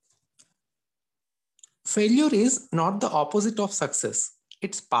Failure is not the opposite of success,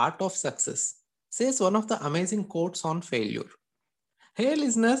 it's part of success, says one of the amazing quotes on failure. Hey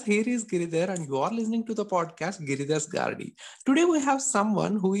listeners, here is Giridhar and you are listening to the podcast Giridhar's Gardi. Today we have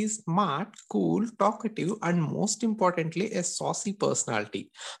someone who is smart, cool, talkative and most importantly a saucy personality.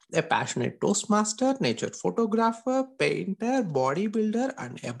 A passionate toastmaster, nature photographer, painter, bodybuilder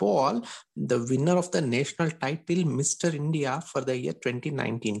and above all, the winner of the national title Mr. India for the year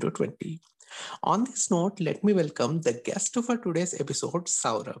 2019 to 20. On this note, let me welcome the guest for today's episode,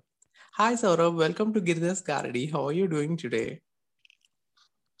 Saurabh. Hi Saurabh, welcome to Giridhar's Gardi. How are you doing today?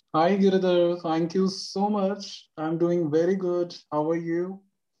 Hi, Giridhar. Thank you so much. I'm doing very good. How are you?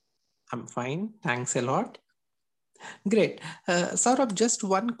 I'm fine. Thanks a lot. Great. Saurabh, just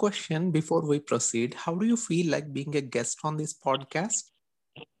one question before we proceed. How do you feel like being a guest on this podcast?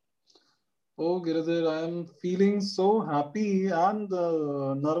 Oh, Giridhar, I am feeling so happy and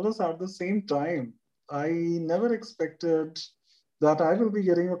nervous at the same time. I never expected that I will be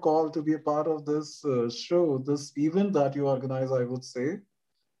getting a call to be a part of this show, this event that you organize, I would say.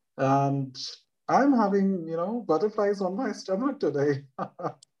 And I'm having, butterflies on my stomach today.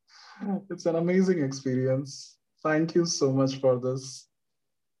 It's an amazing experience. Thank you so much for this.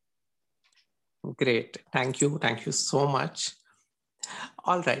 Great. Thank you. Thank you so much.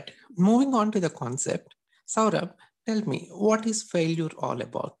 All right. Moving on to the concept. Saurabh, tell me, what is failure all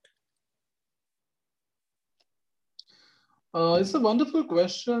about? It's a wonderful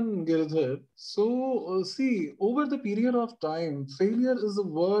question, Giridhar. So, see, over the period of time, failure is a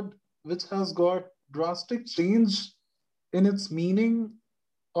word which has got drastic change in its meaning,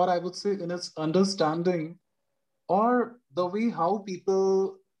 or I would say in its understanding, or the way how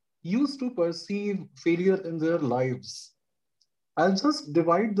people used to perceive failure in their lives. I'll just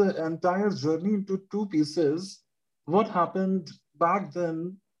divide the entire journey into two pieces. What happened back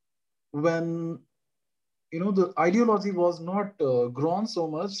then when the ideology was not grown so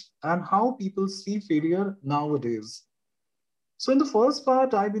much, and how people see failure nowadays. So in the first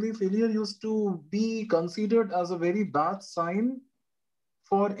part, I believe failure used to be considered as a very bad sign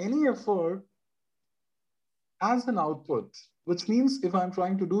for any effort as an output, which means if I'm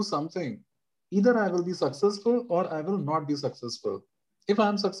trying to do something, either I will be successful or I will not be successful. If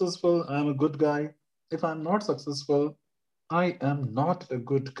I'm successful, I'm a good guy. If I'm not successful, I am not a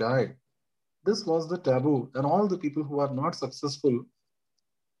good guy. This was the taboo, and all the people who are not successful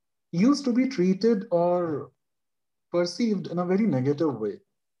used to be treated or perceived in a very negative way.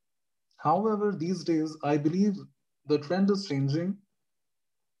 However, these days, I believe the trend is changing.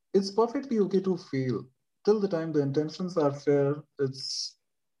 It's perfectly okay to fail till the time the intentions are fair. It's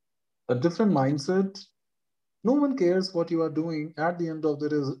a different mindset. No one cares what you are doing at the end of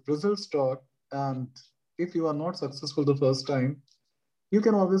the results talk. And if you are not successful the first time, you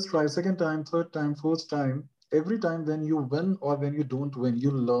can always try second time, third time, fourth time. Every time when you win or when you don't win,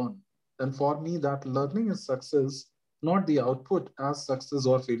 you learn. And for me, that learning is success, not the output, as success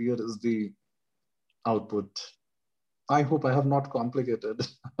or failure is the output. I hope I have not complicated.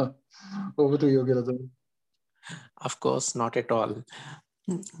 Over to you, Giradhan. Of course, not at all.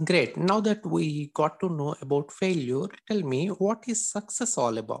 Great. Now that we got to know about failure, tell me, what is success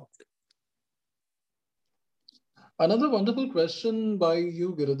all about? Another wonderful question by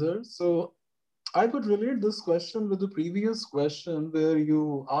you, Giradhar. So I would relate this question with the previous question where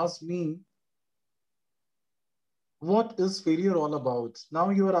you asked me, what is failure all about?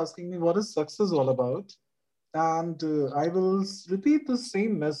 Now you are asking me, what is success all about? And I will repeat the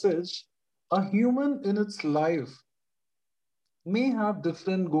same message. A human in its life may have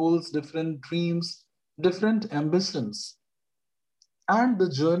different goals, different dreams, different ambitions. And the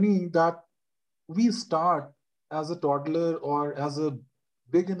journey that we start as a toddler or as a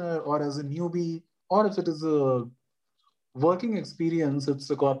beginner or as a newbie, or if it is a working experience, it's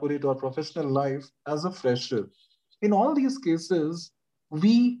a corporate or professional life as a fresher. In all these cases,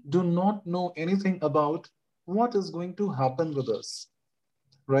 we do not know anything about what is going to happen with us,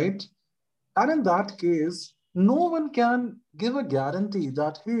 right? And in that case, no one can give a guarantee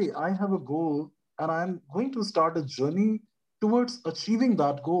that, hey, I have a goal and I'm going to start a journey towards achieving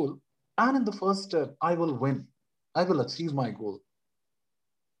that goal. And in the first step, I will win. I will achieve my goal.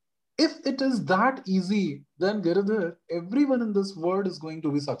 If it is that easy, then Giridhar, everyone in this world is going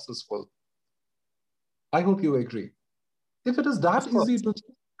to be successful. I hope you agree. If it is that Of easy course.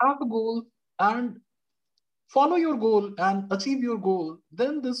 to have a goal and follow your goal and achieve your goal,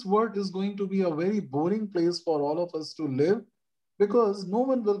 then this world is going to be a very boring place for all of us to live because no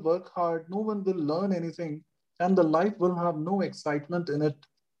one will work hard, no one will learn anything, and the life will have no excitement in it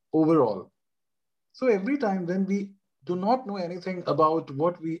overall. So every time when we do not know anything about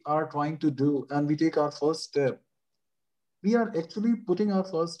what we are trying to do and we take our first step, we are actually putting our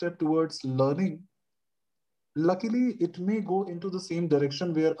first step towards learning. Luckily, it may go into the same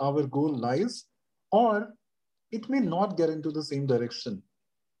direction where our goal lies, or it may not get into the same direction.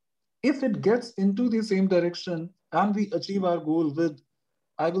 If it gets into the same direction and we achieve our goal with,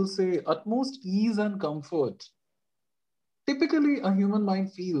 I will say, utmost ease and comfort, typically a human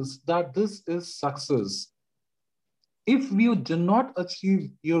mind feels that this is success. If you do not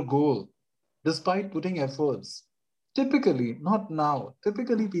achieve your goal despite putting efforts, typically, not now,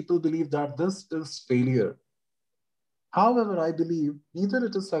 typically people believe that this is failure. However, I believe neither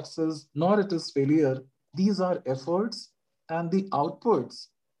it is success nor it is failure. These are efforts, and the outputs,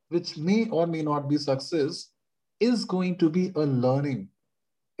 which may or may not be success, is going to be a learning.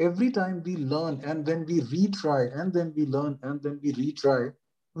 Every time we learn and then we retry, and then we learn and then we retry,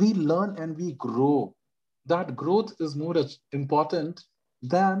 we learn and we grow. That growth is more important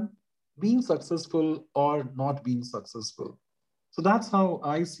than being successful or not being successful. So that's how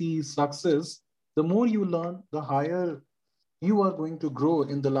I see success. The more you learn, the higher you are going to grow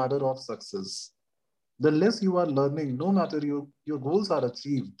in the ladder of success. The less you are learning, no matter your goals are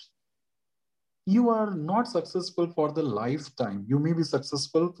achieved, you are not successful for the lifetime. You may be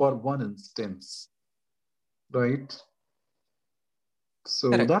successful for one instance, right? So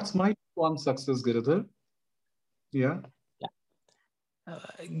Correct. that's my one success, Giridhar. Yeah.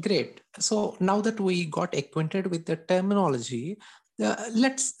 Great. So now that we got acquainted with the terminology,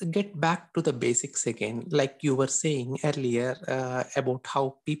 let's get back to the basics again. Like you were saying earlier about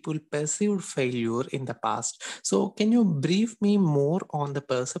how people perceived failure in the past. So, can you brief me more on the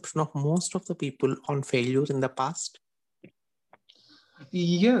perception of most of the people on failure in the past?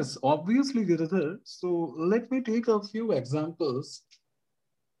 Yes, obviously, Giridhar. So let me take a few examples.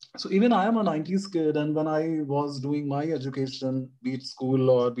 So even I am a 90s kid, and when I was doing my education, be it school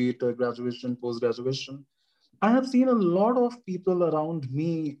or be it graduation, post graduation, I have seen a lot of people around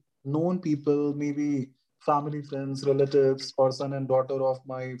me, known people, maybe family, friends, relatives, or son and daughter of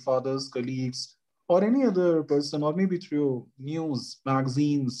my father's colleagues, or any other person, or maybe through news,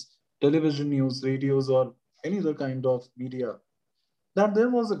 magazines, television news, radios, or any other kind of media, that there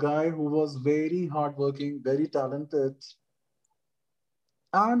was a guy who was very hardworking, very talented,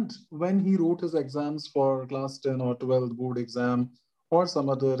 and when he wrote his exams for class 10 or 12 board exam or some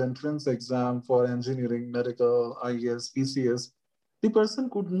other entrance exam for engineering, medical, IES, PCS, the person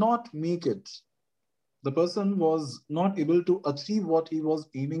could not make it. The person was not able to achieve what he was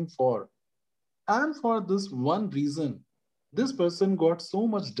aiming for. And for this one reason, this person got so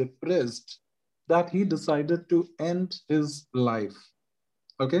much depressed that he decided to end his life.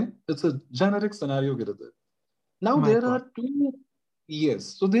 Okay? It's a generic scenario, Giridhar. Now My there God. are two,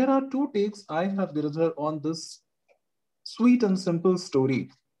 yes. So there are two takes I have, Giridhar, on this sweet and simple story.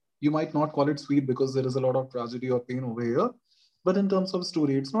 You might not call it sweet because there is a lot of tragedy or pain over here, but in terms of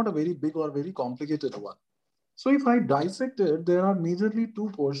story, it's not a very big or very complicated one. So if I dissect it, there are majorly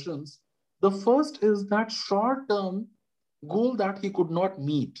two portions. The first is that short-term goal that he could not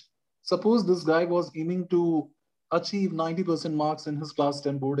meet. Suppose this guy was aiming to achieve 90% marks in his class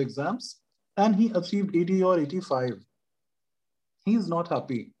 10 board exams and he achieved 80 or 85. He is not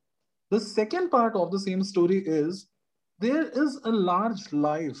happy. The second part of the same story is there is a large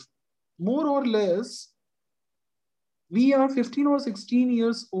life. More or less, we are 15 or 16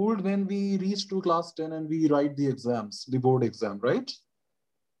 years old when we reach to class 10 and we write the exams, the board exam, right?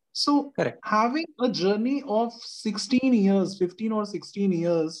 So, Correct. having a journey of 16 years, 15 or 16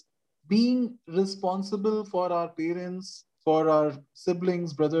 years, being responsible for our parents, for our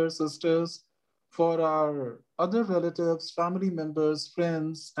siblings, brothers, sisters, for our other relatives, family members,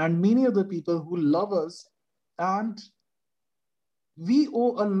 friends, and many other people who love us, and we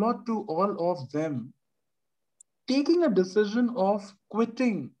owe a lot to all of them. Taking a decision of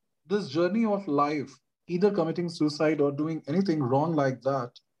quitting this journey of life, either committing suicide or doing anything wrong like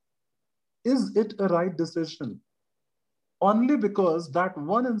that, is it a right decision? Only because that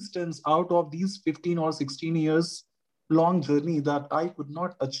one instance out of these 15 or 16 years long journey that I could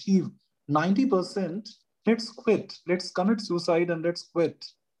not achieve 90%, let's quit. Let's commit suicide and let's quit.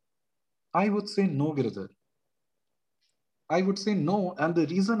 I would say no, Giridhar. I would say no. And the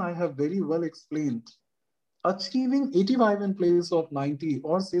reason I have very well explained, achieving 85 in place of 90,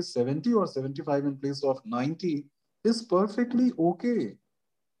 or say 70 or 75 in place of 90, is perfectly okay.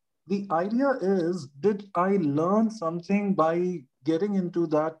 The idea is, did I learn something by getting into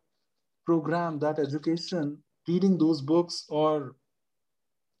that program, that education, reading those books, or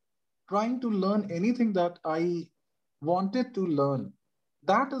trying to learn anything that I wanted to learn?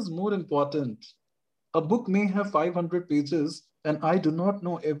 That is more important. A book may have 500 pages, and I do not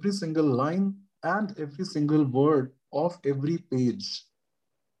know every single line and every single word of every page.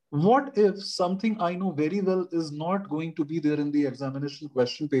 What if something I know very well is not going to be there in the examination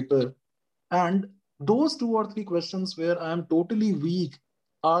question paper? And those two or three questions where I am totally weak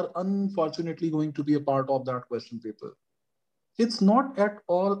are unfortunately going to be a part of that question paper. It's not at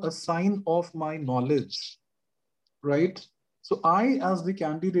all a sign of my knowledge, right? So I, as the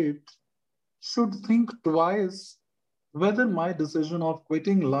candidate, should think twice whether my decision of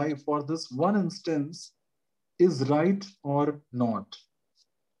quitting life for this one instance is right or not.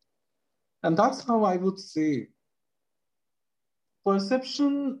 And that's how I would say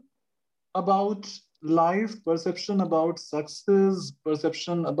perception about life, perception about success,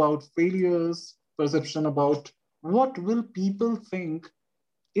 perception about failures, perception about what will people think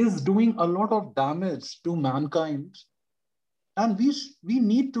is doing a lot of damage to mankind. And we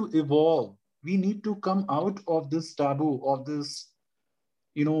need to evolve. We need to come out of this taboo, of this,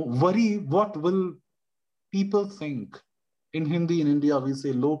 worry, what will people think. In Hindi, in India, we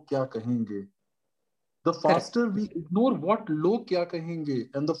say, log kya kahenge. The Correct. faster we ignore what log kya kahenge,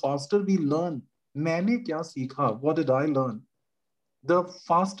 and the faster we learn, maine kya seekha, what did I learn? The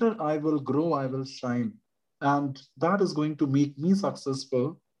faster I will grow, I will shine. And that is going to make me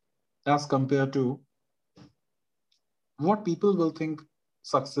successful as compared to what people will think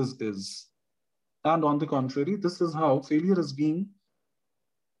success is. And on the contrary, this is how failure is being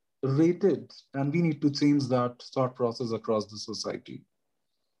rated, and we need to change that thought process across the society.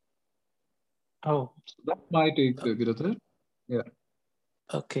 Oh, So that's my take, Giridhar. Yeah.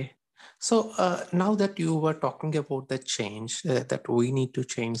 okay. So now that you were talking about the change, that we need to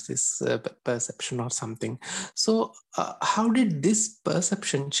change this perception or something. So, how did this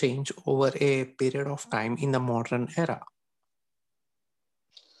perception change over a period of time in the modern era?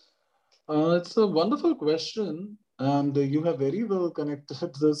 It's a wonderful question, and you have very well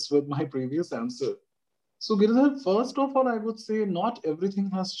connected this with my previous answer. So, Giridhar, first of all, I would say not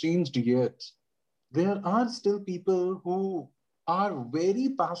everything has changed yet. There are still people who are very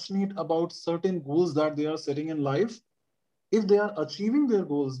passionate about certain goals that they are setting in life. If they are achieving their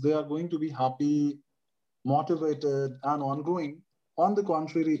goals, they are going to be happy, motivated, and ongoing. On the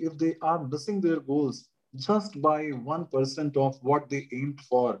contrary, if they are missing their goals just by 1% of what they aimed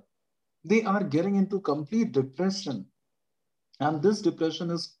for, they are getting into complete depression. And this depression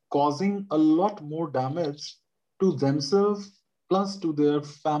is causing a lot more damage to themselves, plus to their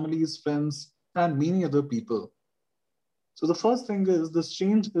families, friends, and many other people. So the first thing is this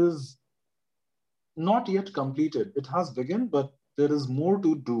change is not yet completed. It has begun, but there is more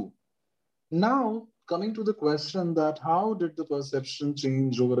to do. Now, coming to the question that how did the perception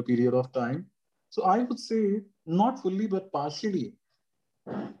change over a period of time? So I would say not fully, but partially.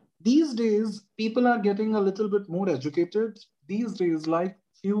 These days, people are getting a little bit more educated. These days, like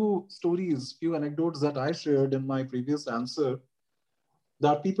few stories, few anecdotes that I shared in my previous answer,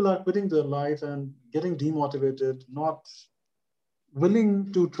 that people are quitting their life and getting demotivated, not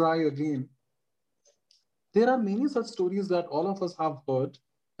willing to try again. There are many such stories that all of us have heard,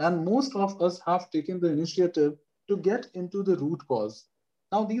 and most of us have taken the initiative to get into the root cause.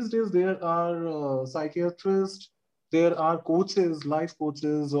 Now, these days, there are psychiatrists, there are coaches, life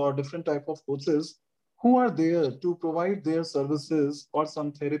coaches, or different type of coaches who are there to provide their services or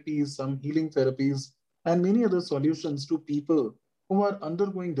some therapies, some healing therapies, and many other solutions to people who are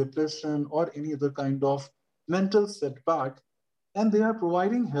undergoing depression or any other kind of mental setback, and they are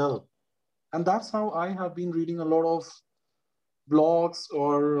providing help. And that's how I have been reading a lot of blogs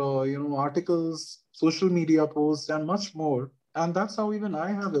or articles, social media posts, and much more. And that's how even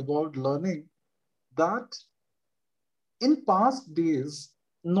I have evolved, learning that in past days,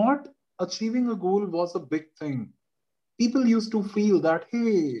 not achieving a goal was a big thing. People used to feel that,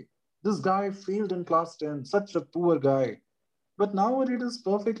 hey, this guy failed in class 10, such a poor guy. But now it is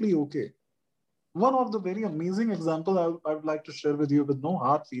perfectly okay. One of the very amazing example I would like to share with you with no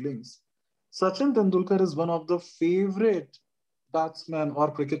hard feelings. Sachin Tendulkar is one of the favorite batsmen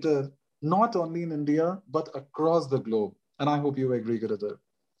or cricketer, not only in India, but across the globe. And I hope you agree, Giridhar.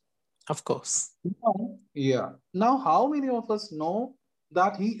 Of course. Yeah. Now, how many of us know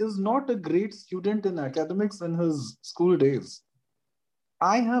that he is not a great student in academics in his school days?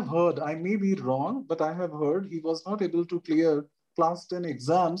 I have heard, I may be wrong, but I have heard he was not able to clear class 10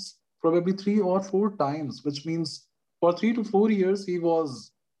 exams probably 3 or 4 times, which means for 3 to 4 years he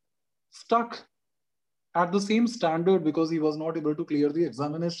was stuck at the same standard because he was not able to clear the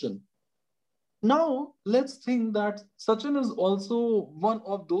examination. Now, let's think that Sachin is also one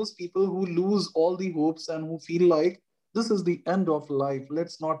of those people who lose all the hopes and who feel like this is the end of life.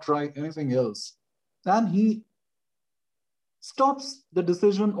 Let's not try anything else. and he stops the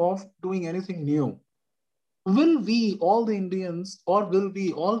decision of doing anything new. Will we, all the Indians, or will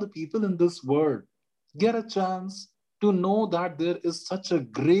we, all the people in this world, get a chance to know that there is such a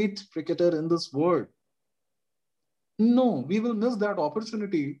great cricketer in this world? No, we will miss that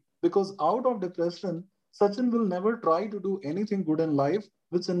opportunity because out of depression, Sachin will never try to do anything good in life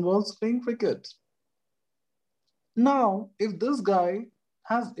which involves playing cricket. Now, if this guy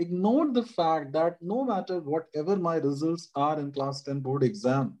has ignored the fact that no matter whatever my results are in class 10 board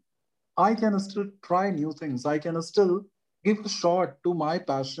exam, I can still try new things. I can still give a shot to my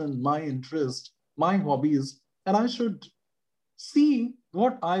passion, my interest, my hobbies, and I should see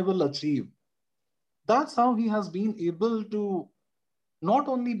what I will achieve. That's how he has been able to not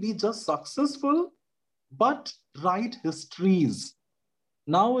only be just successful, but write histories.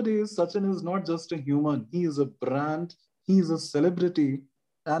 Nowadays, Sachin is not just a human, he is a brand, he is a celebrity,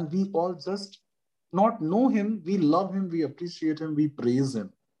 and we all just not know him, we love him, we appreciate him, we praise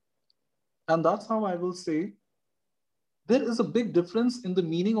him. And that's how I will say there is a big difference in the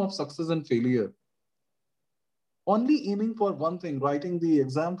meaning of success and failure. Only aiming for one thing, writing the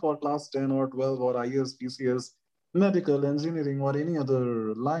exam for class 10 or 12 or IAS, PCS, medical, engineering, or any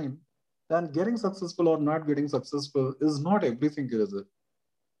other line, then getting successful or not getting successful is not everything, Girizar.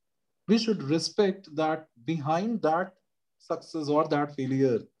 We should respect that behind that success or that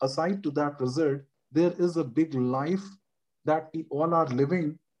failure, aside to that result, there is a big life that we all are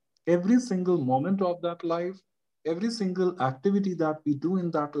living. Every single moment of that life, every single activity that we do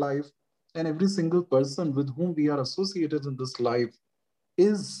in that life, and every single person with whom we are associated in this life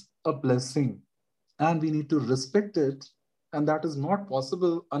is a blessing. And we need to respect it. And that is not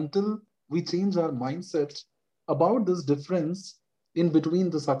possible until we change our mindset about this difference in between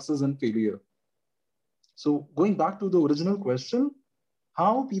the success and failure. So, going back to the original question,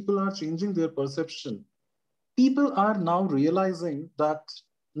 how people are changing their perception. People are now realizing that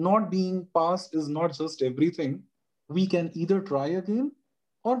not being passed is not just everything. We can either try again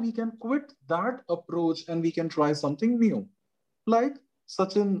or we can quit that approach and we can try something new. Like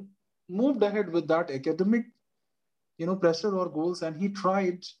Sachin moved ahead with that academic, pressure or goals, and he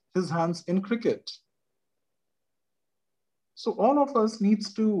tried his hands in cricket. So all of us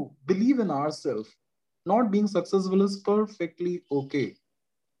needs to believe in ourselves. Not being successful is perfectly okay,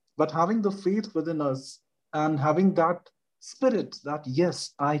 but having the faith within us and having that spirit that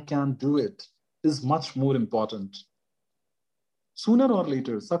yes, I can do it is much more important. Sooner or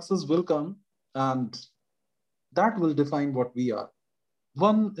later, success will come, and that will define what we are.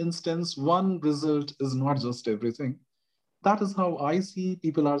 One instance, one result is not just everything. That is how I see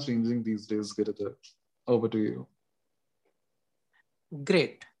people are changing these days, Giridhar. Over to you.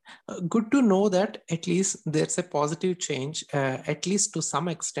 Great. Good to know that at least there's a positive change, at least to some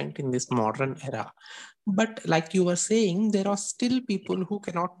extent in this modern era. But like you were saying, there are still people who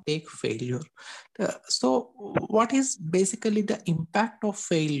cannot take failure. So, what is basically the impact of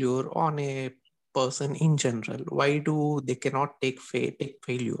failure on a person in general? Why do they cannot take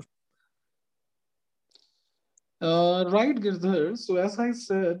failure? Right, Girdhar. So, as I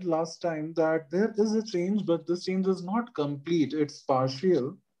said last time, that there is a change, but this change is not complete, it's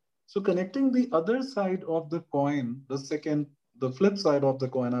partial. So, connecting the other side of the coin, the flip side of the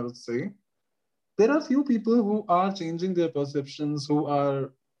coin, I would say, there are few people who are changing their perceptions, who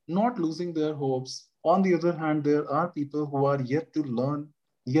are not losing their hopes. On the other hand, there are people who are yet to learn,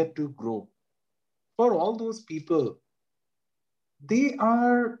 yet to grow. For all those people, they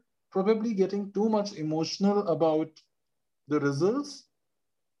are probably getting too much emotional about the results.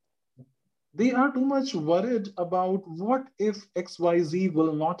 They are too much worried about what if XYZ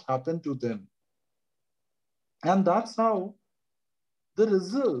will not happen to them. And that's how the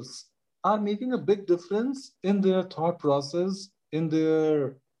results are making a big difference in their thought process, in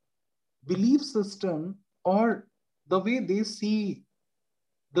their belief system, or the way they see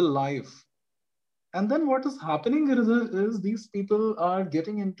the life. And then what is happening is these people are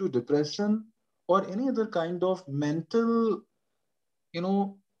getting into depression or any other kind of you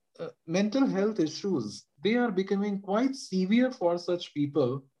know, mental health issues. They are becoming quite severe for such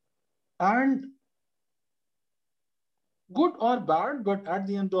people. And good or bad, but at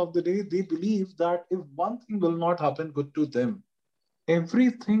the end of the day, they believe that if one thing will not happen good to them,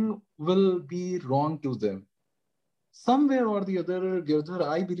 everything will be wrong to them. Somewhere or the other, Girdhar,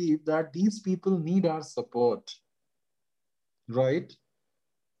 I believe that these people need our support, right?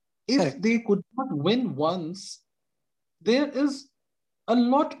 If Correct. they could not win once, there is a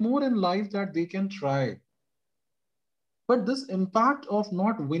lot more in life that they can try. But this impact of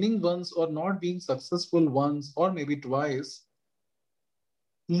not winning once or not being successful once or maybe twice,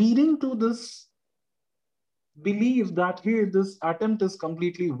 leading to this believe that, hey, this attempt is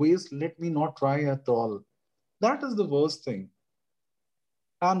completely waste, let me not try at all. That is the worst thing.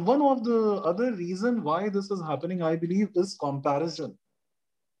 And one of the other reason why this is happening, I believe, is comparison,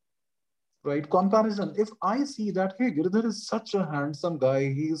 right? Comparison. If I see that, hey, Girdhar is such a handsome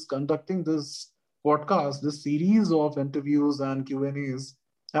guy, he's conducting this podcast, this series of interviews and Q&As,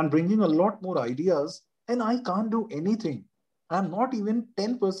 and bringing a lot more ideas, and I can't do anything. I'm not even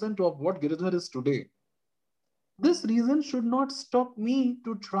 10% of what Girdhar is today. This reason should not stop me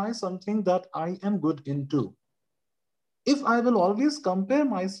to try something that I am good into. If I will always compare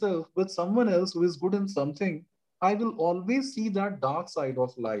myself with someone else who is good in something, I will always see that dark side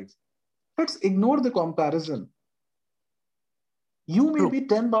of life. Let's ignore the comparison. You may True. be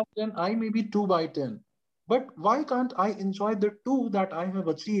 10 by 10, I may be 2 by 10. But why can't I enjoy the 2 that I have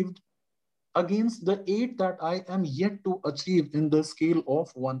achieved against the 8 that I am yet to achieve in the scale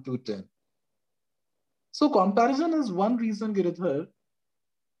of 1 to 10? So, comparison is one reason, Giridhar.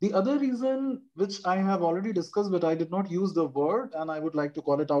 The other reason, which I have already discussed, but I did not use the word and I would like to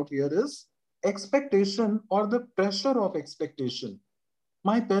call it out here, is expectation or the pressure of expectation.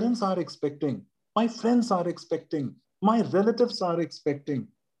 My parents are expecting, my friends are expecting, my relatives are expecting.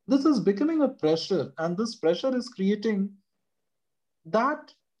 This is becoming a pressure, and this pressure is creating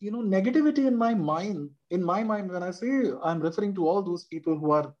that negativity in my mind. In my mind, when I say, I'm referring to all those people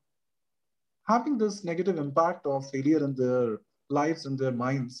who are having this negative impact of failure in their lives and their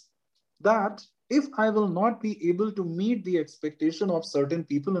minds, that if I will not be able to meet the expectation of certain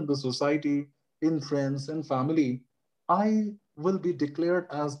people in the society, in friends, in family, I will be declared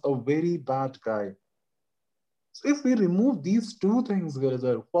as a very bad guy. So if we remove these two things,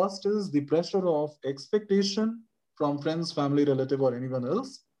 Girdhar, first is the pressure of expectation from friends, family, relative, or anyone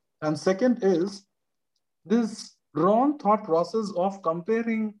else. And second is this wrong thought process of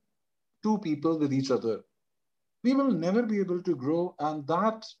comparing two people with each other. We will never be able to grow, and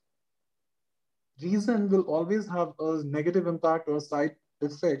that reason will always have a negative impact or side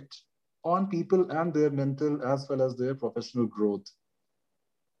effect on people and their mental as well as their professional growth.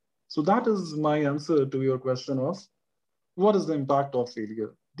 So that is my answer to your question of what is the impact of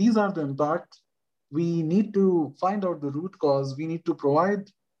failure. These are the impact. We need to find out the root cause. We need to provide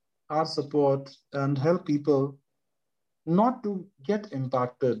our support and help people not to get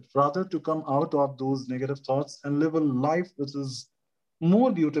impacted, rather to come out of those negative thoughts and live a life which is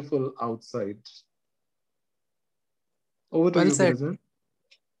more beautiful outside. Over to Well you, said. Girizan.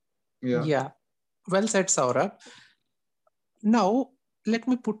 Yeah. Yeah. Well said, Saurabh. Now, let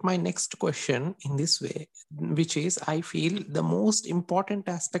me put my next question in this way, which is I feel the most important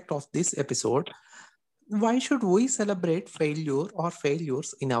aspect of this episode. Why should we celebrate failure or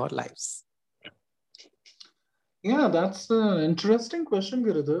failures in our lives? Yeah, that's an interesting question,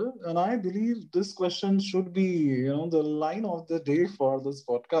 Giridhar. And I believe this question should be, the line of the day for this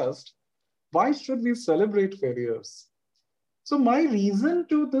podcast. Why should we celebrate failures? So my reason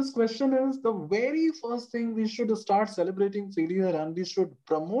to this question is the very first thing we should start celebrating failure and we should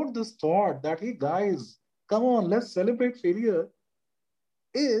promote this thought that, hey guys, come on, let's celebrate failure,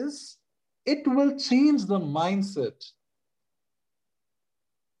 is it will change the mindset.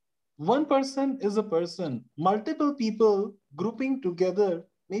 One person is a person. Multiple people grouping together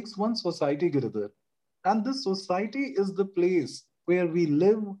makes one society, Giridhar. And this society is the place where we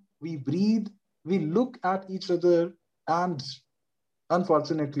live, we breathe, we look at each other, and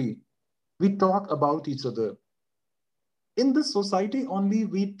unfortunately, we talk about each other. In this society, only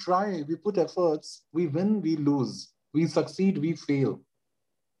we try, we put efforts, we win, we lose, we succeed, we fail.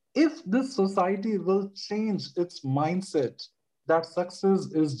 If this society will change its mindset that success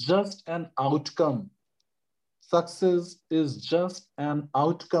is just an outcome, success is just an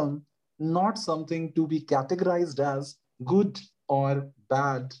outcome, not something to be categorized as good or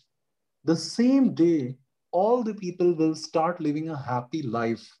bad, the same day, all the people will start living a happy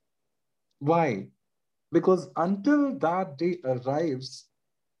life. Why? Because until that day arrives,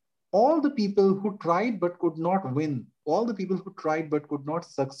 all the people who tried but could not win, all the people who tried but could not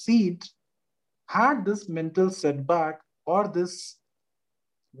succeed, had this mental setback or this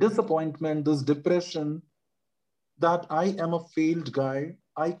disappointment, this depression that I am a failed guy,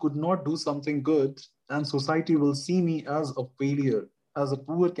 I could not do something good, and society will see me as a failure, as a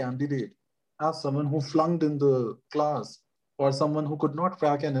poor candidate, as someone who flunked in the class, or someone who could not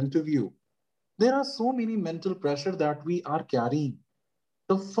crack an interview. There are so many mental pressure that we are carrying.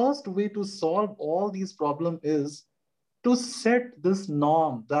 The first way to solve all these problems is to set this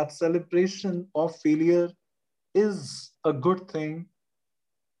norm that celebration of failure is a good thing.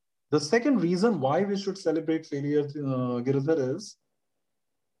 The second reason why we should celebrate failure, Giridhar, is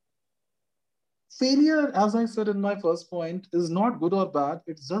Failure, as I said in my first point, is not good or bad,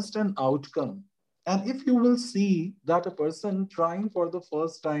 it's just an outcome. And if you will see that a person trying for the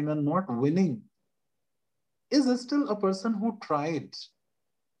first time and not winning is still a person who tried,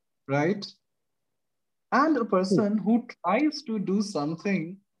 right? And a person who tries to do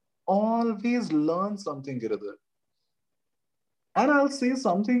something always learns something, Giridhar. And I'll say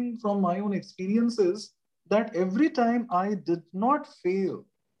something from my own experiences that every time I did not fail,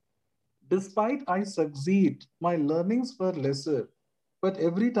 despite I succeed, my learnings were lesser. But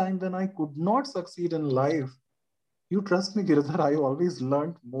every time when I could not succeed in life, you trust me, Giridhar, I always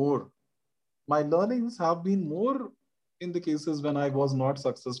learned more. My learnings have been more in the cases when I was not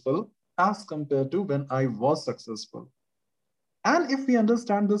successful as compared to when I was successful. And if we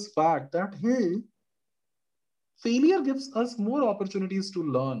understand this fact that, hey, failure gives us more opportunities to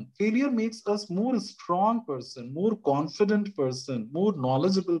learn, failure makes us more strong person, more confident person, more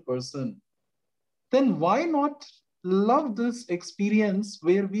knowledgeable person, then why not love this experience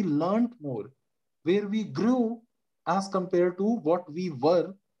where we learned more, where we grew as compared to what we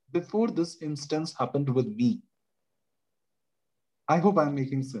were before this instance happened with me? I hope I'm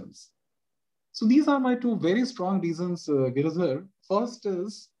making sense. So these are my two very strong reasons, Giridhar. First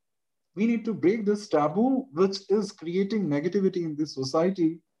is we need to break this taboo which is creating negativity in the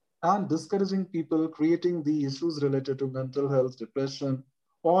society and discouraging people, creating the issues related to mental health, depression,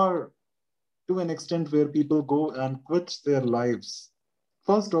 or to an extent where people go and quit their lives.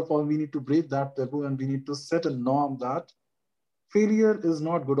 First of all, we need to break that taboo and we need to set a norm that failure is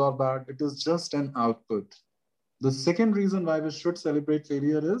not good or bad, it is just an output. The second reason why we should celebrate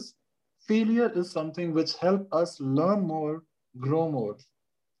failure is something which help us learn more, grow more.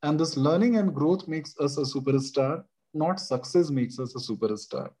 And this learning and growth makes us a superstar, not success makes us a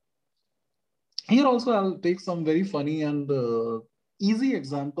superstar. Here also, I'll take some very funny and easy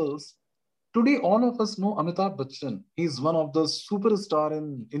examples. Today, all of us know Amitabh Bachchan. He's one of the superstar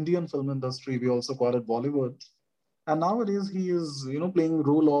in Indian film industry. We also call it Bollywood. And nowadays, he is playing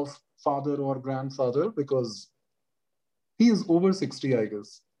role of father or grandfather because he is over 60, I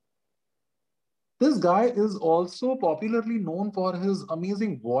guess. This guy is also popularly known for his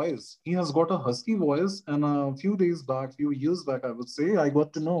amazing voice. He has got a husky voice, and a few days back, few years back, I would say, I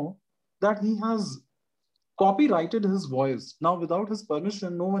got to know that he has copyrighted his voice. Now, without his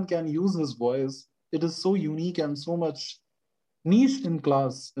permission, no one can use his voice. It is so unique and so much niche in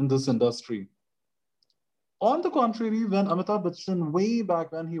class in this industry. On the contrary, when Amitabh Bachchan, way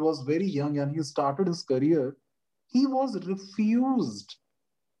back when he was very young and he started his career, he was refused.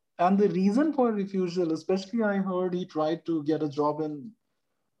 And the reason for refusal, especially I heard he tried to get a job in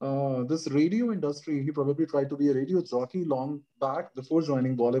this radio industry. He probably tried to be a radio jockey long back before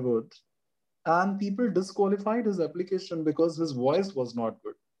joining Bollywood. And people disqualified his application because his voice was not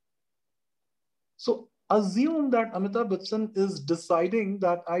good. So assume that Amitabh Bachchan is deciding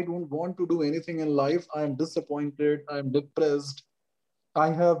that I don't want to do anything in life. I am disappointed. I am depressed. I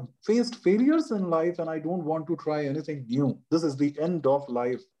have faced failures in life and I don't want to try anything new. This is the end of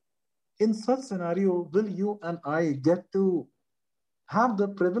life. In such scenario, will you and I get to have the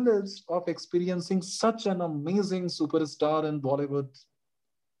privilege of experiencing such an amazing superstar in Bollywood?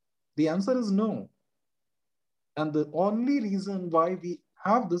 The answer is no. And the only reason why we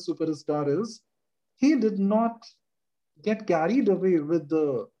have the superstar is he did not get carried away with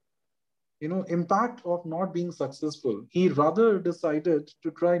the impact of not being successful. He rather decided to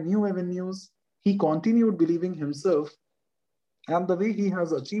try new avenues. He continued believing himself, and the way he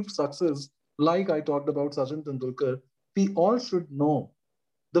has achieved success, like I talked about Sachin Tendulkar, we all should know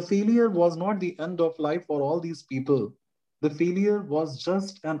the failure was not the end of life for all these people. The failure was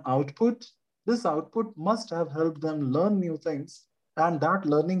just an output. This output must have helped them learn new things, and that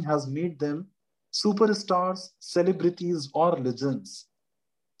learning has made them superstars, celebrities, or legends.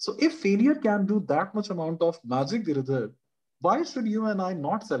 So if failure can do that much amount of magic, Giridhar, why should you and I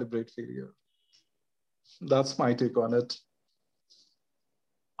not celebrate failure? That's my take on it.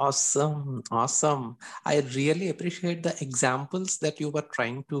 Awesome, awesome. I really appreciate the examples that you were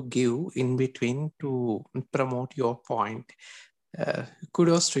trying to give in between to promote your point. Uh,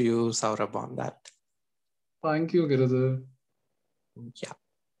 Kudos to you, Saurabh, on that. Thank you, Giridhar. Yeah.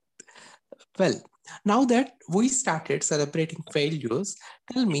 Well, now that we started celebrating failures,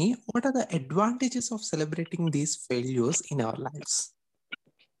 tell me what are the advantages of celebrating these failures in our lives?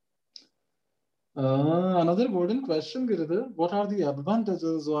 Another golden question, Giridhar. What are the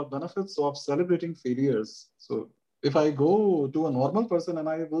advantages or benefits of celebrating failures? So, if I go to a normal person and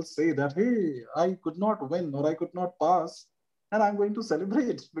I will say that, hey, I could not win or I could not pass, and I'm going to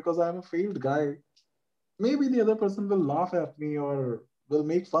celebrate because I'm a failed guy, maybe the other person will laugh at me or will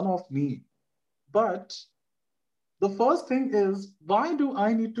make fun of me. But the first thing is, why do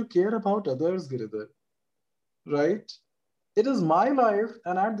I need to care about others, Giridhar? Right? It is my life,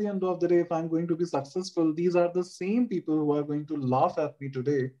 and at the end of the day, if I'm going to be successful, these are the same people who are going to laugh at me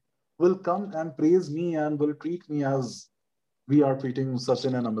today, will come and praise me and will treat me as we are treating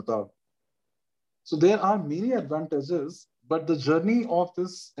Sachin and Amitabh. So there are many advantages, but the journey of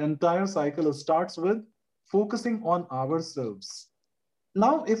this entire cycle starts with focusing on ourselves.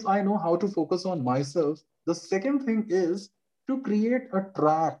 Now, if I know how to focus on myself, the second thing is to create a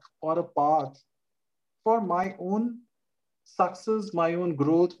track or a path for my own success, my own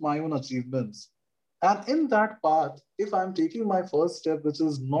growth, my own achievements. And in that path, if I'm taking my first step, which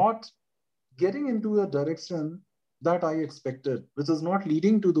is not getting into a direction that I expected, which is not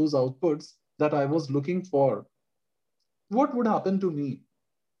leading to those outputs that I was looking for, what would happen to me?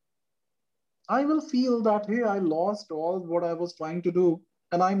 I will feel that, hey, I lost all what I was trying to do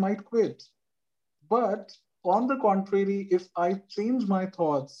and I might quit. But on the contrary, if I change my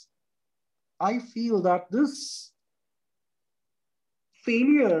thoughts, I feel that this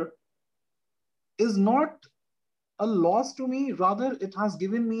failure is not a loss to me. Rather, it has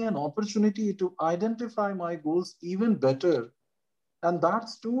given me an opportunity to identify my goals even better. And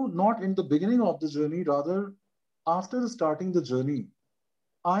that's too not in the beginning of the journey, rather, after starting the journey.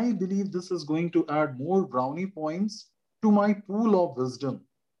 I believe this is going to add more brownie points to my pool of wisdom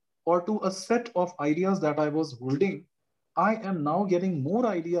or to a set of ideas that I was holding. I am now getting more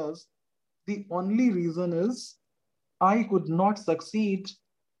ideas. The only reason is I could not succeed,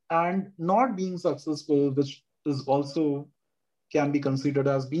 and not being successful, which is also can be considered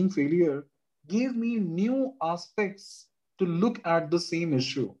as being failure, gave me new aspects to look at the same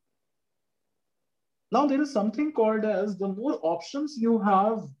issue. Now there is something called as the more options you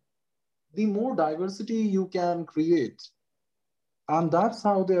have, the more diversity you can create. And that's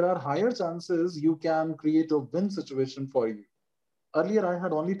how there are higher chances you can create a win situation for you. Earlier, I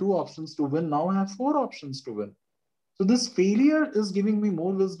had only two options to win. Now I have four options to win. So this failure is giving me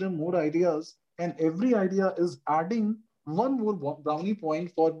more wisdom, more ideas, and every idea is adding one more brownie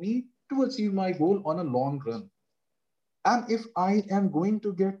point for me to achieve my goal on a long run. And if I am going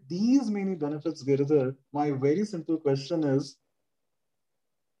to get these many benefits, Girdhar, my very simple question is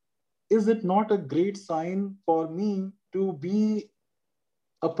it not a great sign for me to be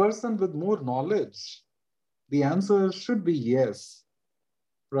a person with more knowledge? The answer should be yes,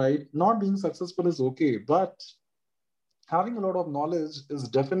 right? Not being successful is okay, but having a lot of knowledge is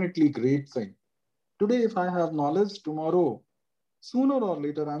definitely a great thing. Today, if I have knowledge, tomorrow, sooner or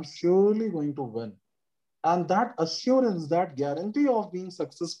later, I'm surely going to win. And that assurance, that guarantee of being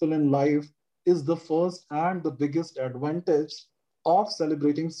successful in life is the first and the biggest advantage of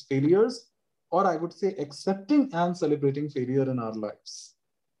celebrating failures, or I would say accepting and celebrating failure in our lives.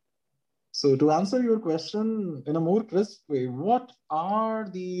 So, to answer your question in a more crisp way, what are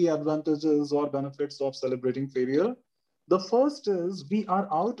the advantages or benefits of celebrating failure? The first is we are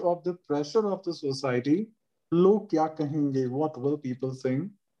out of the pressure of the society. Log kya kahenge? What will people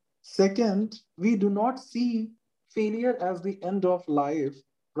think? Second, we do not see failure as the end of life.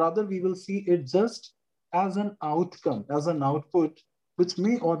 Rather, we will see it just as an outcome, as an output, which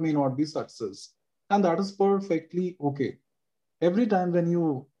may or may not be success. And that is perfectly okay. Every time when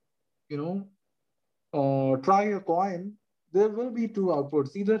you know, try a coin, there will be two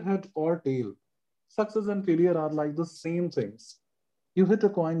outputs, either head or tail. Success and failure are like the same things. You hit a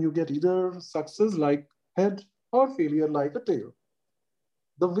coin, you get either success like head or failure like a tail.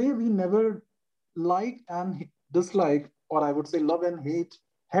 The way we never like and dislike, or I would say love and hate,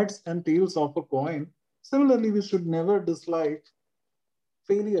 heads and tails of a coin, similarly, we should never dislike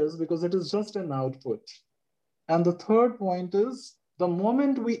failures because it is just an output. And the third point is the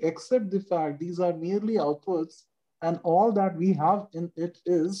moment we accept the fact these are merely outputs and all that we have in it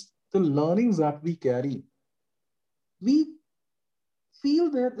is the learnings that we carry, we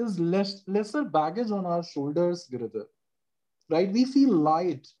feel there is lesser baggage on our shoulders, Giridhar, right? We feel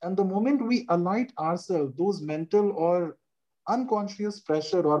light. And the moment we alight ourselves, those mental or unconscious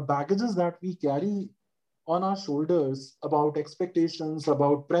pressure or baggages that we carry on our shoulders about expectations,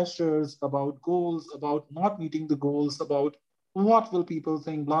 about pressures, about goals, about not meeting the goals, about what will people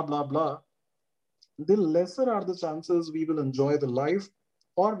think, blah, blah, blah, the lesser are the chances we will enjoy the life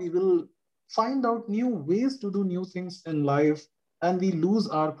or we will find out new ways to do new things in life and we lose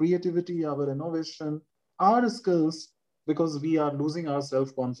our creativity, our innovation, our skills because we are losing our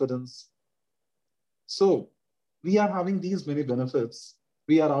self confidence. So, we are having these many benefits.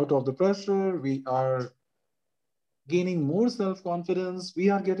 We are out of the pressure, we are gaining more self confidence. We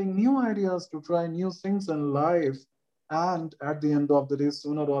are getting new ideas to try new things in life. And at the end of the day,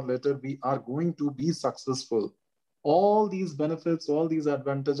 sooner or later, we are going to be successful. All these benefits, all these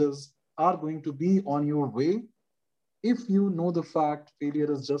advantages are going to be on your way if you know the fact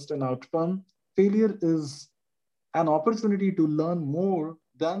failure is just an outcome. Failure is an opportunity to learn more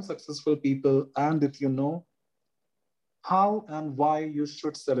than successful people, and if you know how and why you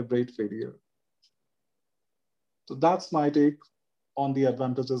should celebrate failure. So that's my take on the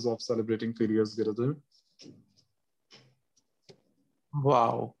advantages of celebrating failures, Giridhar.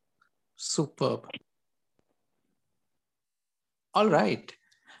 Wow, superb. All right.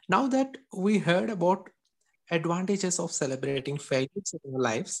 Now that we heard about advantages of celebrating failures in our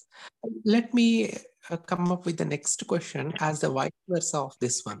lives, let me come up with the next question as the vice versa of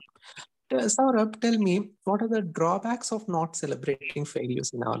this one. Saurabh, tell me, what are the drawbacks of not celebrating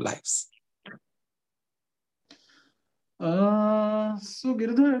failures in our lives? So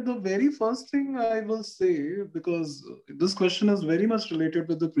Giridhar, the very first thing I will say, because this question is very much related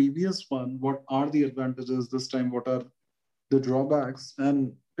with the previous one, what are the advantages this time? What are the drawbacks?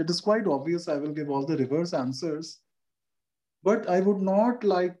 And it is quite obvious I will give all the reverse answers. But I would not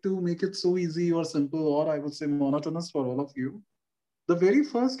like to make it so easy or simple, or I would say monotonous for all of you. The very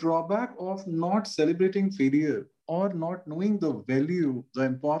first drawback of not celebrating failure or not knowing the value, the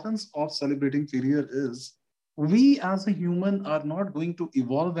importance of celebrating failure is we as a human are not going to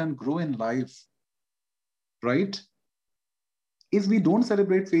evolve and grow in life, right? If we don't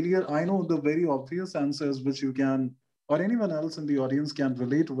celebrate failure, I know the very obvious answers which you can or anyone else in the audience can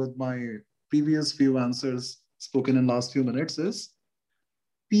relate with my previous few answers spoken in last few minutes is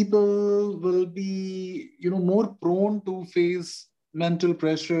people will be more prone to face mental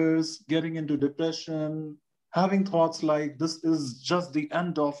pressures, getting into depression, having thoughts like this is just the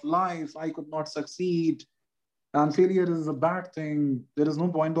end of life, I could not succeed, and failure is a bad thing, there is no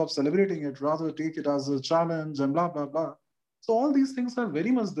point of celebrating it, rather take it as a challenge and blah blah blah. So all these things are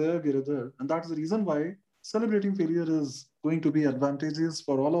very much there, Giridhar, and that's the reason why celebrating failure is going to be advantageous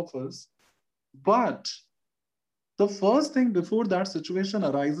for all of us. But the first thing before that situation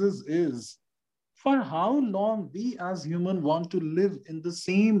arises is for how long we as human want to live in the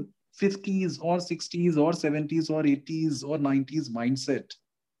same 50s or 60s or 70s or 80s or 90s mindset.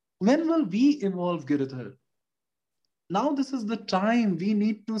 When will we evolve, Giridhar? Now this is the time we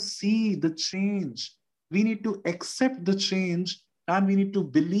need to see the change. We need to accept the change and we need to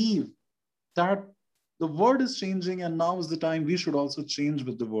believe that the world is changing and now is the time we should also change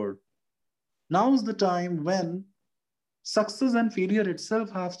with the world. Now is the time when success and failure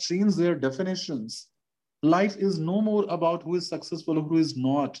itself have changed their definitions. Life is no more about who is successful or who is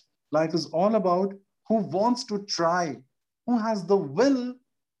not. Life is all about who wants to try, who has the will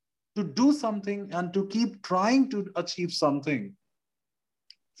to do something and to keep trying to achieve something.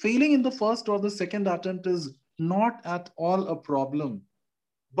 Failing in the first or the second attempt is not at all a problem,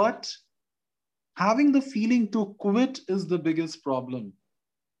 but having the feeling to quit is the biggest problem.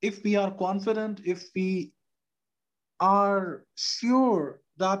 If we are confident, if we are sure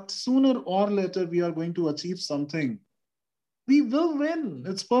that sooner or later we are going to achieve something, we will win.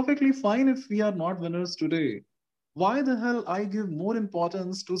 It's perfectly fine if we are not winners today. Why the hell I give more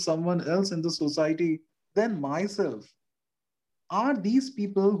importance to someone else in the society than myself? Are these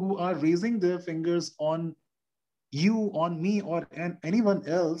people who are raising their fingers on you, on me, or anyone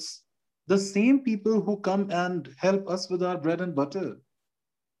else the same people who come and help us with our bread and butter?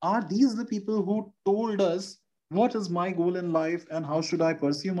 Are these the people who told us what is my goal in life and how should I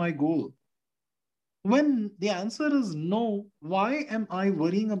pursue my goal? When the answer is no, why am I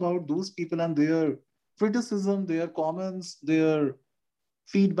worrying about those people and their criticism, their comments, their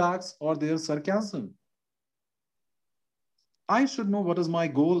feedbacks, or their sarcasm? I should know what is my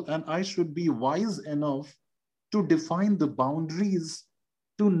goal and I should be wise enough to define the boundaries,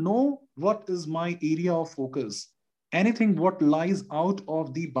 to know what is my area of focus. Anything what lies out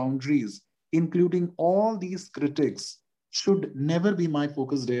of the boundaries, including all these critics, should never be my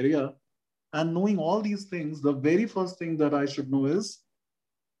focused area. And knowing all these things, the very first thing that I should know is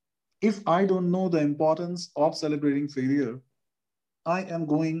if I don't know the importance of celebrating failure, I am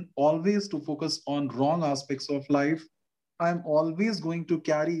going always to focus on wrong aspects of life. I'm always going to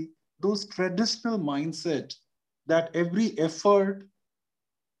carry those traditional mindset that every effort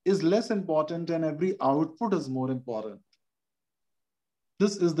is less important and every output is more important.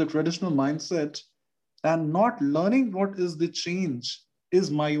 This is the traditional mindset, and not learning what is the change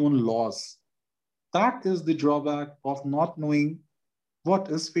is my own loss. That is the drawback of not knowing what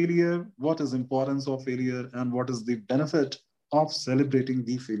is failure, what is importance of failure, and what is the benefit of celebrating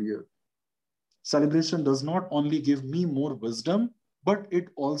the failure. Celebration does not only give me more wisdom, but it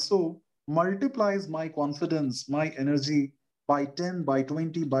also multiplies my confidence, my energy by 10, by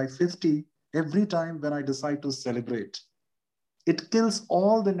 20, by 50 every time when I decide to celebrate. It kills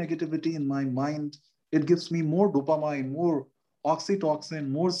all the negativity in my mind. It gives me more dopamine, more oxytocin,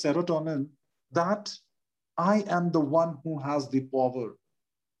 more serotonin, that I am the one who has the power.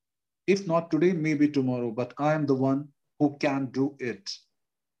 If not today, maybe tomorrow, but I am the one who can do it.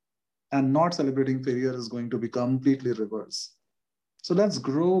 And not celebrating failure is going to be completely reverse. So let's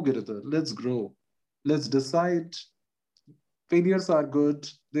grow, Giridhar. Let's grow. Let's decide failures are good,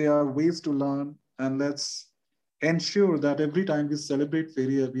 they are ways to learn, and let's ensure that every time we celebrate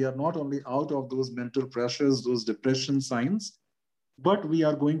failure, we are not only out of those mental pressures, those depression signs, but we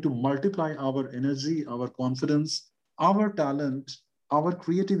are going to multiply our energy, our confidence, our talent, our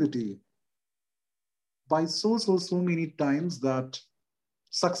creativity by so many times that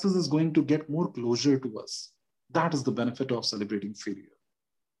success is going to get more closer to us. That is the benefit of celebrating failure.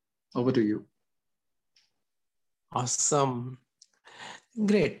 Over to you. Awesome.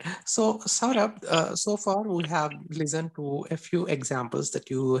 Great. So, Saurabh, so far we have listened to a few examples that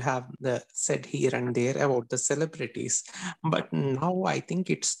you have said here and there about the celebrities. But now I think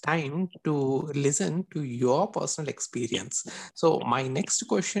it's time to listen to your personal experience. So, my next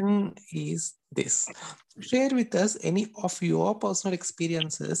question is this: share with us any of your personal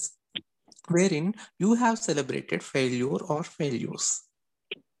experiences wherein you have celebrated failure or failures.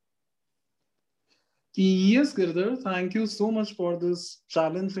 Yes, Girdhar, thank you so much for this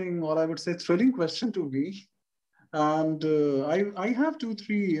challenging, or I would say thrilling question to me. And I have two,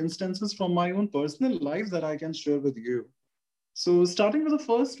 three instances from my own personal life that I can share with you. So, starting with the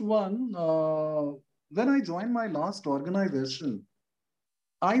first one, when I joined my last organization,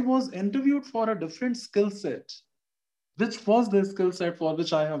 I was interviewed for a different skill set, which was the skill set for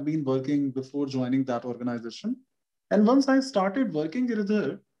which I have been working before joining that organization. And once I started working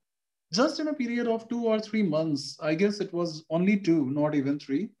Girdhar, just in a period of 2 or 3 months, I guess it was only two, not even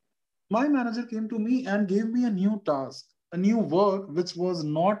three, my manager came to me and gave me a new task, a new work which was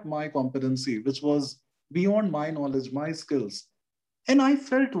not my competency, which was beyond my knowledge, my skills. And I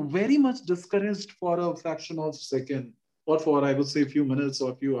felt very much discouraged for a fraction of a second, or for, I would say, a few minutes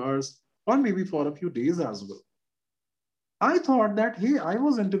or a few hours, or maybe for a few days as well. I thought that, hey, I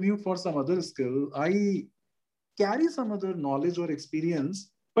was interviewed for some other skill. I carry some other knowledge or experience,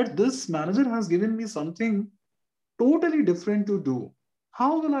 but this manager has given me something totally different to do.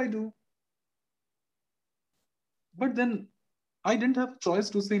 How will I do? But then I didn't have a choice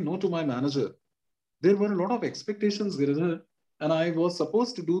to say no to my manager. There were a lot of expectations, Giridhar, and I was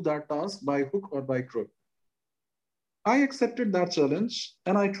supposed to do that task by hook or by crook. I accepted that challenge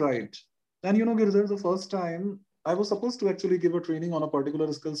and I tried. And you know, Giridhar, the first time I was supposed to actually give a training on a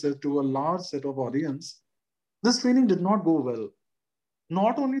particular skill set to a large set of audience. This training did not go well.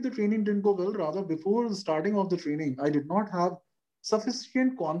 Not only the training didn't go well, rather before the starting of the training, I did not have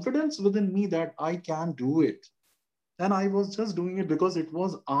sufficient confidence within me that I can do it. And I was just doing it because it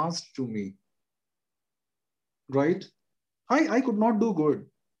was asked to me, right? I could not do good.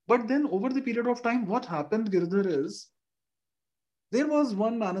 But then over the period of time, what happened, Girdhar, is there was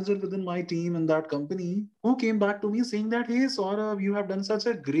one manager within my team in that company who came back to me saying that, hey, Saurabh, you have done such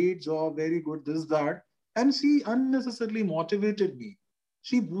a great job, very good, this, that. And she unnecessarily motivated me.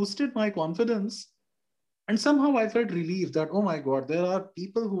 She boosted my confidence. And somehow I felt relief that, oh my God, there are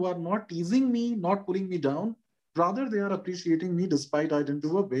people who are not teasing me, not pulling me down. Rather, they are appreciating me despite I didn't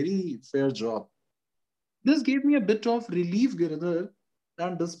do a very fair job. This gave me a bit of relief, Girdhar.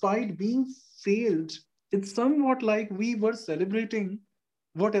 And despite being failed, it's somewhat like we were celebrating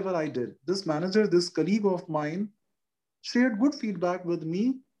whatever I did. This manager, this colleague of mine, shared good feedback with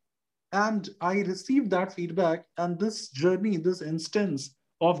me, and I received that feedback. And this journey, this instance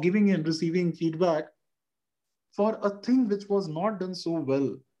of giving and receiving feedback for a thing which was not done so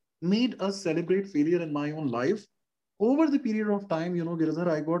well made us celebrate failure in my own life. Over the period of time, you know, Giridhar,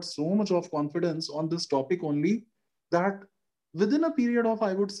 I got so much of confidence on this topic only that within a period of,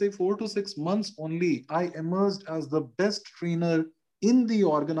 I would say, 4 to 6 months only, I emerged as the best trainer in the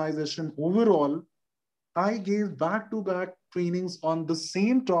organization overall. I gave back to back trainings on the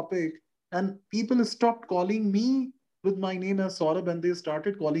same topic, and people stopped calling me with my name as Saurabh and they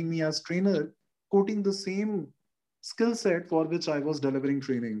started calling me as trainer, quoting the same skill set for which I was delivering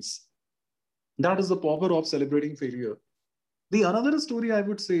trainings. That is the power of celebrating failure. The another story I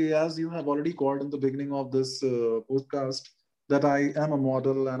would say, as you have already called in the beginning of this podcast, that I am a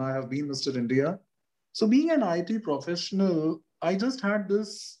model and I have been Mr. India. So being an IT professional, I just had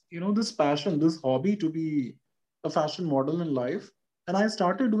this, this passion, this hobby to be a fashion model in life. And I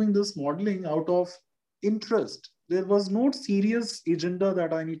started doing this modeling out of interest. There was no serious agenda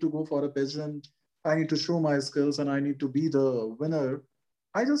that I need to go for a pageant, I need to show my skills, and I need to be the winner.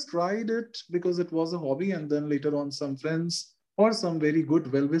 I just tried it because it was a hobby, and then later on, some friends or some very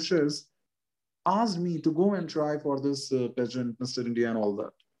good well wishers asked me to go and try for this pageant, Mr. India, and all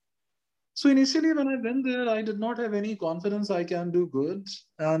that. So initially, when I went there, I did not have any confidence I can do good.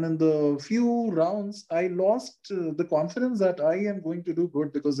 And in the few rounds, I lost the confidence that I am going to do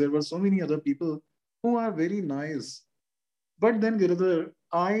good because there were so many other people who are very nice. But then, Giridhar,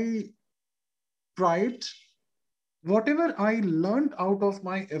 I tried. Whatever I learned out of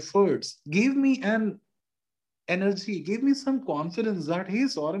my efforts gave me an energy, gave me some confidence that, hey,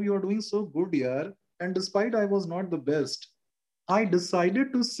 Saurabh, you are doing so good, yaar. And despite I was not the best, I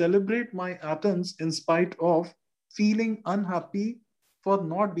decided to celebrate my attempts in spite of feeling unhappy for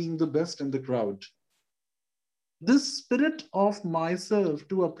not being the best in the crowd. This spirit of myself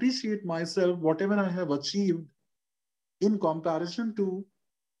to appreciate myself, whatever I have achieved, in comparison to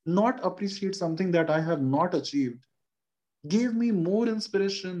not appreciate something that I have not achieved, gave me more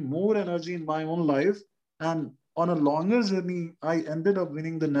inspiration, more energy in my own life. And on a longer journey, I ended up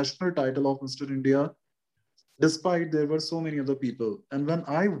winning the national title of Mr. India despite there were so many other people. And when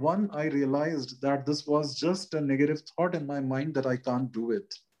I won, I realized that this was just a negative thought in my mind that I can't do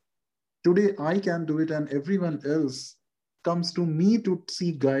it. Today, I can do it, and everyone else comes to me to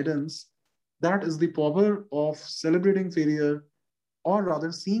seek guidance. That is the power of celebrating failure, or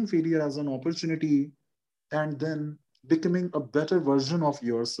rather, seeing failure as an opportunity and then becoming a better version of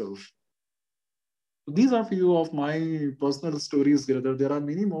yourself. These are few of my personal stories, Girdhar. There are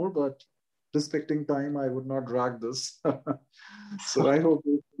many more, but respecting time, I would not drag this. So I hope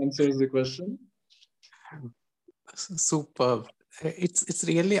this answers the question. Superb. It's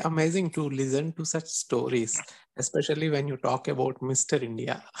really amazing to listen to such stories, especially when you talk about Mr.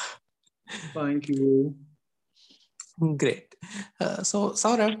 India. Thank you. Great. So,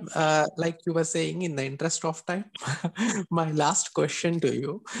 Saurabh, like you were saying, in the interest of time, my last question to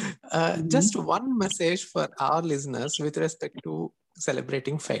you, just Mhm. one message for our listeners with respect to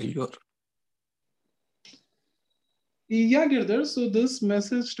celebrating failure. Yeah, Girdhar. So this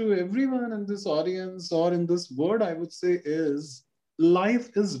message to everyone in this audience or in this word, I would say is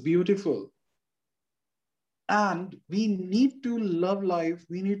life is beautiful. And we need to love life.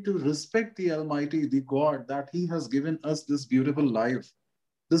 We need to respect the Almighty, the God, that He has given us this beautiful life,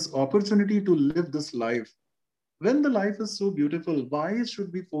 this opportunity to live this life. When the life is so beautiful, why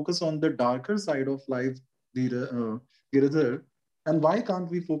should we focus on the darker side of life, Giridhar? And why can't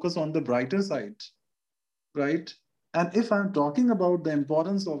we focus on the brighter side, right? And if I'm talking about the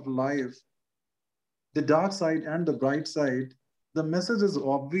importance of life, the dark side and the bright side, the message is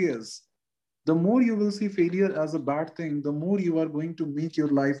obvious. The more you will see failure as a bad thing, the more you are going to make your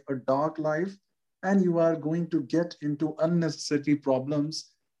life a dark life and you are going to get into unnecessary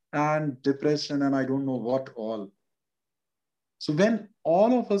problems and depression and I don't know what all. So, when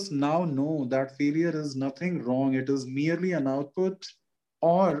all of us now know that failure is nothing wrong, it is merely an output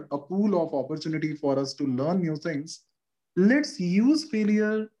or a pool of opportunity for us to learn new things, let's use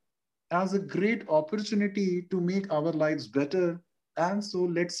failure as a great opportunity to make our lives better. And so,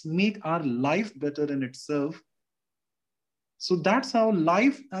 let's make our life better in itself. So, that's how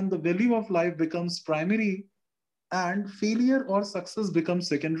life and the value of life becomes primary and failure or success becomes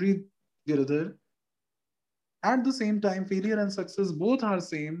secondary, Girdhar. At the same time, failure and success both are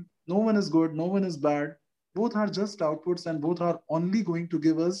same. No one is good, no one is bad. Both are just outputs and both are only going to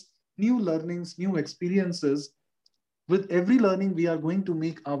give us new learnings, new experiences. With every learning, we are going to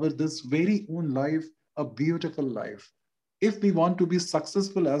make our this very own life a beautiful life. If we want to be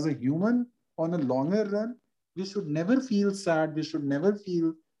successful as a human on a longer run, we should never feel sad, we should never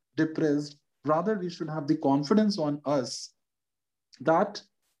feel depressed. Rather, we should have the confidence on us that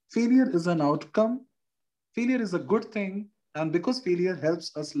failure is an outcome. Failure is a good thing, and because failure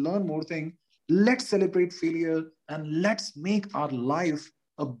helps us learn more things, let's celebrate failure and let's make our life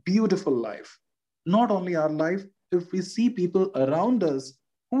a beautiful life. Not only our life, if we see people around us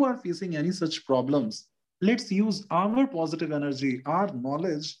who are facing any such problems, let's use our positive energy, our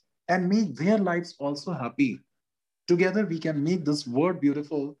knowledge, and make their lives also happy. Together, we can make this world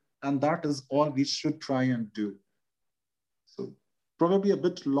beautiful, and that is all we should try and do. So, probably a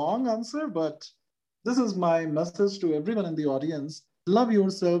bit long answer, but this is my message to everyone in the audience. Love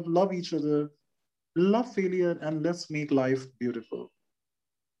yourself, love each other, love failure, and let's make life beautiful.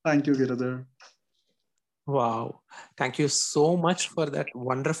 Thank you, Giridhar. Wow. Thank you so much for that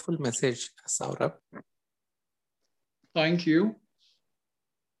wonderful message, Saurabh. Thank you.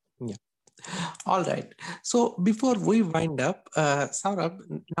 Yeah. All right. So before we wind up, Saurabh,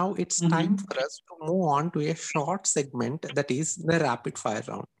 now it's time Mhm. for us to move on to a short segment that is the rapid fire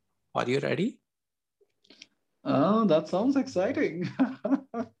round. Are you ready? Oh, that sounds exciting.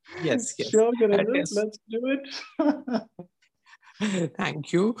 Yes, yes. Sure, And Guruji, yes, let's do it.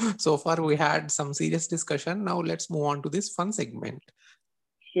 thank you. So far, we had some serious discussion. Now let's move on to this fun segment.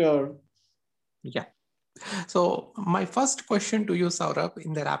 Sure. Yeah. So my first question to you, Saurabh,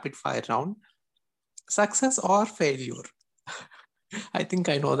 in the rapid fire round: success or failure? I think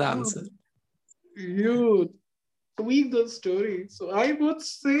I know the Oh, answer. you tweak the story. So I would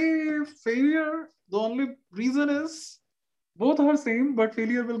say failure. The only reason is both are same, but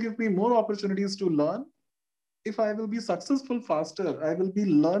failure will give me more opportunities to learn. If I will be successful faster, I will be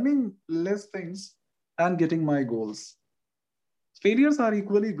learning less things and getting my goals. Failures are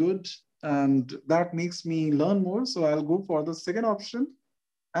equally good, and that makes me learn more. So I'll go for the second option.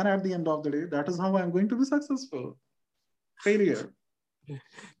 And at the end of the day, that is how I'm going to be successful. Failure.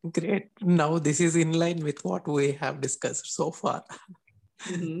 Great. Now this is in line with what we have discussed so far.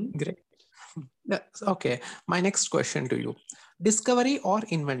 Mhm. Great. Yes, okay. My next question to you: discovery or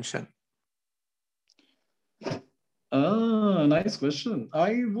invention? Nice question.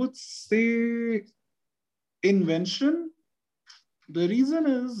 I would say invention. The reason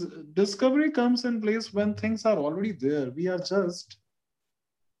is discovery comes in place when things are already there. We are just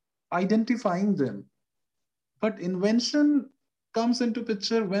identifying them. But invention comes into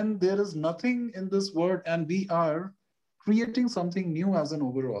picture when there is nothing in this world and we are creating something new as an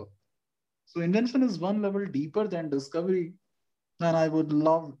overall. So invention is one level deeper than discovery. And I would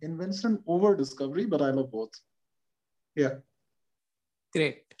love invention over discovery, but I love both. Yeah.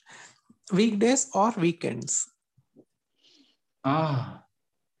 Great. Weekdays or weekends? Ah,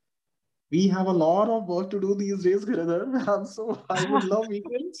 we have a lot of work to do these days, Giridhar. And so I would love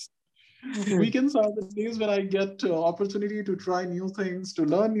weekends. Weekends are the days when I get opportunity to try new things, to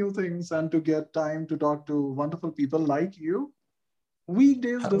learn new things, and to get time to talk to wonderful people like you.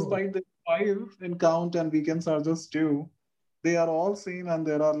 Weekdays, Oh, despite the five in count, and weekends are just two, they are all same, and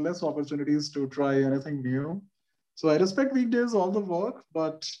there are less opportunities to try anything new. So I respect weekdays, all the work,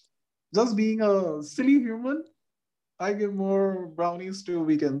 but just being a silly human, I give more brownies to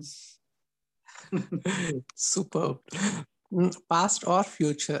weekends. superb. Past or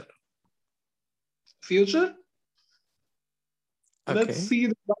future? Future, let's Okay. see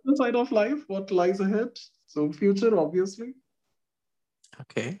the other side of life, what lies ahead. So future, obviously.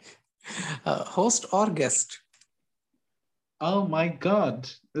 Okay. Host or guest? Oh my God,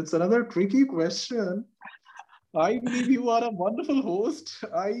 it's another tricky question. I believe you are a wonderful host.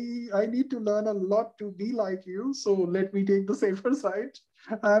 I need to learn a lot to be like you. So let me take the safer side.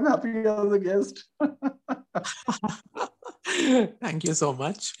 I'm happy as a guest. Thank you so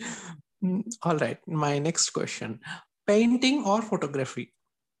much. All right. My next question: painting or photography?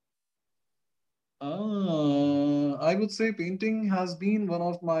 I would say painting has been one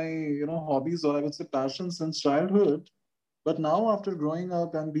of my hobbies, or I would say passion since childhood. But now, after growing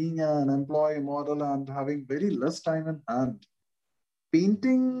up and being an employee model and having very less time in hand,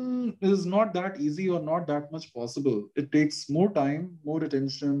 painting is not that easy or not that much possible. It takes more time, more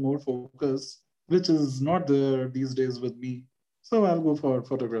attention, more focus, which is not there these days with me. So I'll go for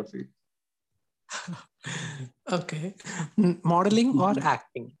photography. Okay. Modeling or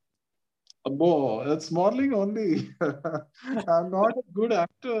acting? Boy, it's modeling only. I'm not a good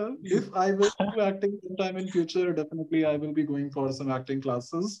actor. If I will do acting sometime in future, definitely I will be going for some acting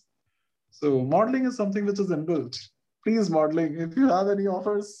classes. So modeling is something which is inbuilt. Please, modeling, if you have any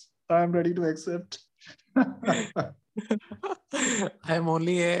offers, I'm ready to accept. I'm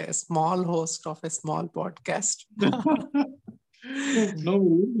only a small host of a small podcast. No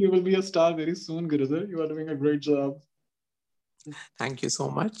worries. You will be a star very soon, Giridhar. You are doing a great job. Thank you so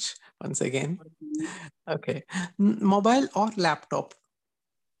much once again. Okay. Mobile or laptop?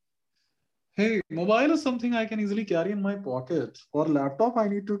 Hey, mobile is something I can easily carry in my pocket. For laptop, I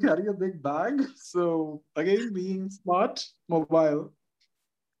need to carry a big bag. So again, being smart, mobile.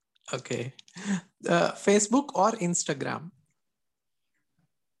 Okay. Facebook or Instagram?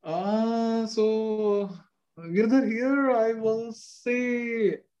 So Girdhar, here I will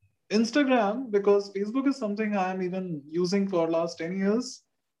say Instagram because Facebook is something I am even using for last 10 years.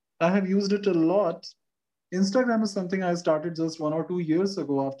 I have used it a lot. Instagram is something I started just 1 or 2 years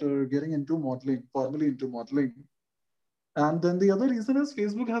ago after getting into modeling, formally into modeling. And then the other reason is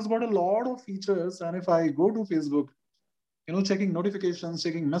Facebook has got a lot of features. And if I go to Facebook, checking notifications,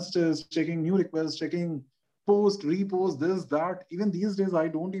 checking messages, checking new requests, checking post, repost, this, that. Even these days, I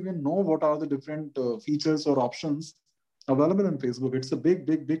don't even know what are the different features or options. available in Facebook. It's a big,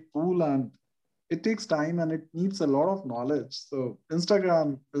 big, big pool, and it takes time and it needs a lot of knowledge. So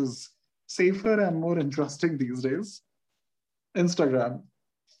Instagram is safer and more interesting these days. Instagram.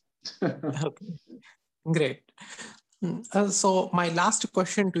 Okay, great. So my last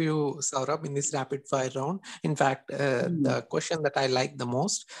question to you, Saurabh, in this rapid fire round. In fact, Hmm. the question that I like the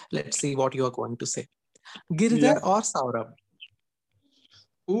most. Let's see what you are going to say. Yeah. Giridhar or Saurabh?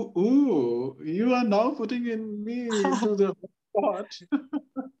 Ooh, you are now putting in me into the spot.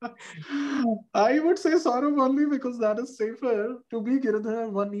 I would say Saurabh only because that is safer. To be Giridhar,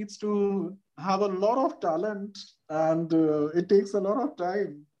 one needs to have a lot of talent and it takes a lot of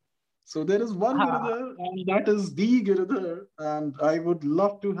time. So there is one Ah, Giridhar, and that is the Giridhar. And I would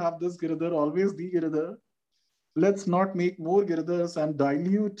love to have this Giridhar, always the Giridhar. Let's not make more Giridhars and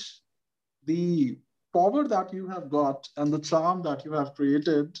dilute the power that you have got and the charm that you have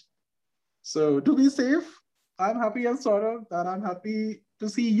created. So to be safe, I'm happy as Saurabh, and I'm happy to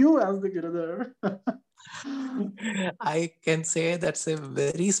see you as the Giridhar. I can say that's a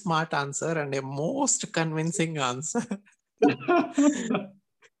very smart answer and a most convincing answer.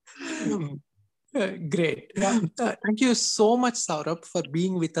 Great. Yeah. Thank you so much, Saurabh, for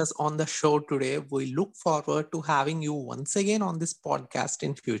being with us on the show today. We look forward to having you once again on this podcast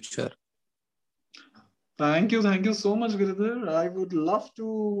in future. Thank you so much, Giridhar. I would love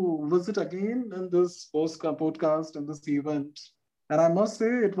to visit again in this podcast and this event. And I must say,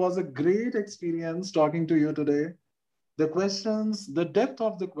 it was a great experience talking to you today. The questions, the depth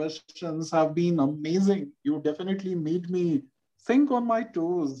of the questions have been amazing. You definitely made me think on my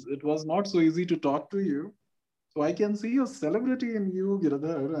toes. It was not so easy to talk to you. So I can see a celebrity in you,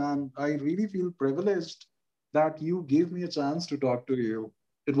 Giridhar, and I really feel privileged that you gave me a chance to talk to you.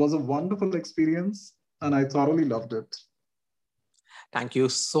 It was a wonderful experience, and I thoroughly loved it. Thank you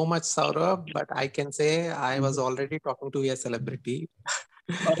so much, Saurabh. But I can say I was Mhm. already talking to a celebrity,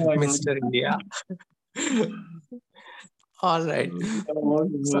 Oh my God. Mr. India. All right. All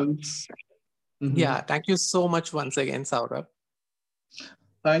So, moments. Mhm. yeah, thank you so much once again, Saurabh.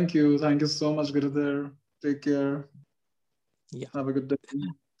 Thank you. Thank you so much, Giridhar. Take care. Yeah. Have a good day.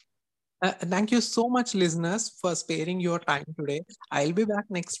 Thank you so much, listeners, for sparing your time today. I'll be back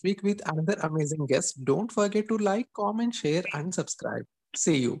next week with another amazing guest. Don't forget to like, comment, share, and subscribe.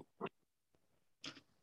 See you.